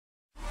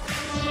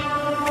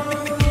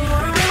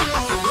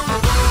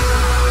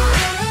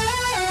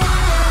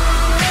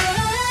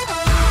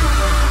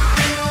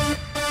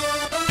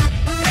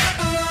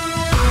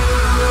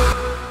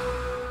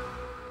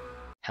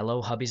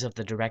hubbies of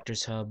the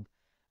Director's Hub.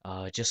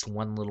 Just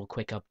one little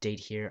quick update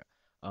here.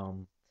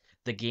 Um,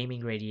 the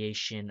gaming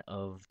radiation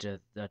of the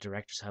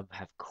Director's Hub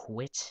have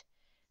quit.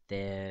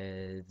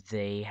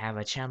 They have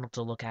a channel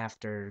to look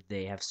after.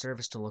 They have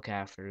service to look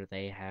after.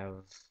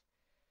 They're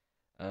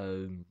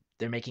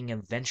making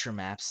adventure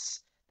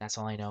maps. That's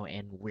all I know,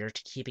 and we're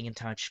keeping in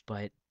touch.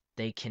 But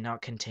they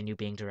cannot continue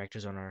being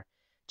directors on our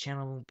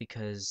channel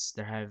because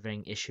they're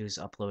having issues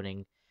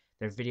uploading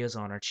their videos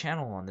on our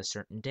channel on the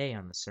certain day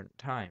on the certain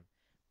time.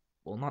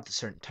 Well, not the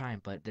certain time,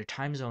 but their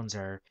time zones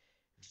are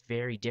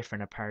very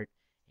different apart,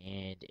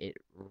 and it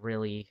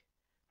really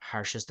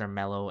harshes their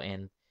mellow,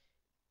 and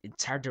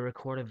it's hard to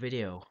record a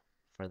video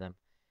for them.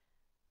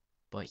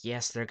 But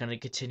yes, they're gonna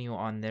continue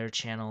on their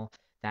channel.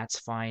 That's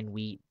fine.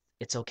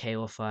 It's okay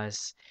with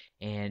us.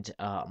 And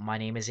my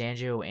name is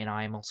Andrew, and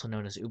I'm also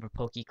known as Uber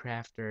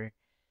Crafter.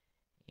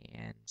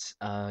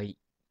 And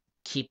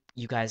keep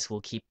you guys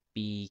will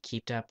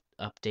kept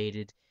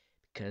updated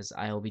because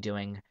I will be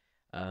doing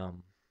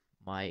um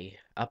my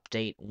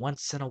update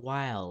once in a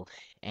while.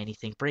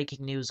 Anything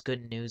breaking news,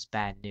 good news,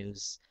 bad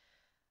news,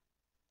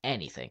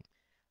 anything.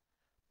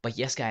 But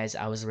yes, guys,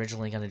 I was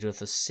originally gonna do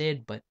it with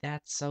Sid, but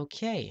that's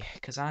okay,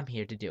 because I'm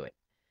here to do it.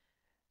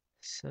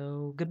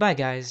 So, goodbye,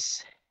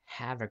 guys.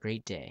 Have a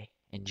great day.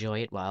 Enjoy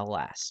it while it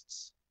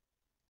lasts.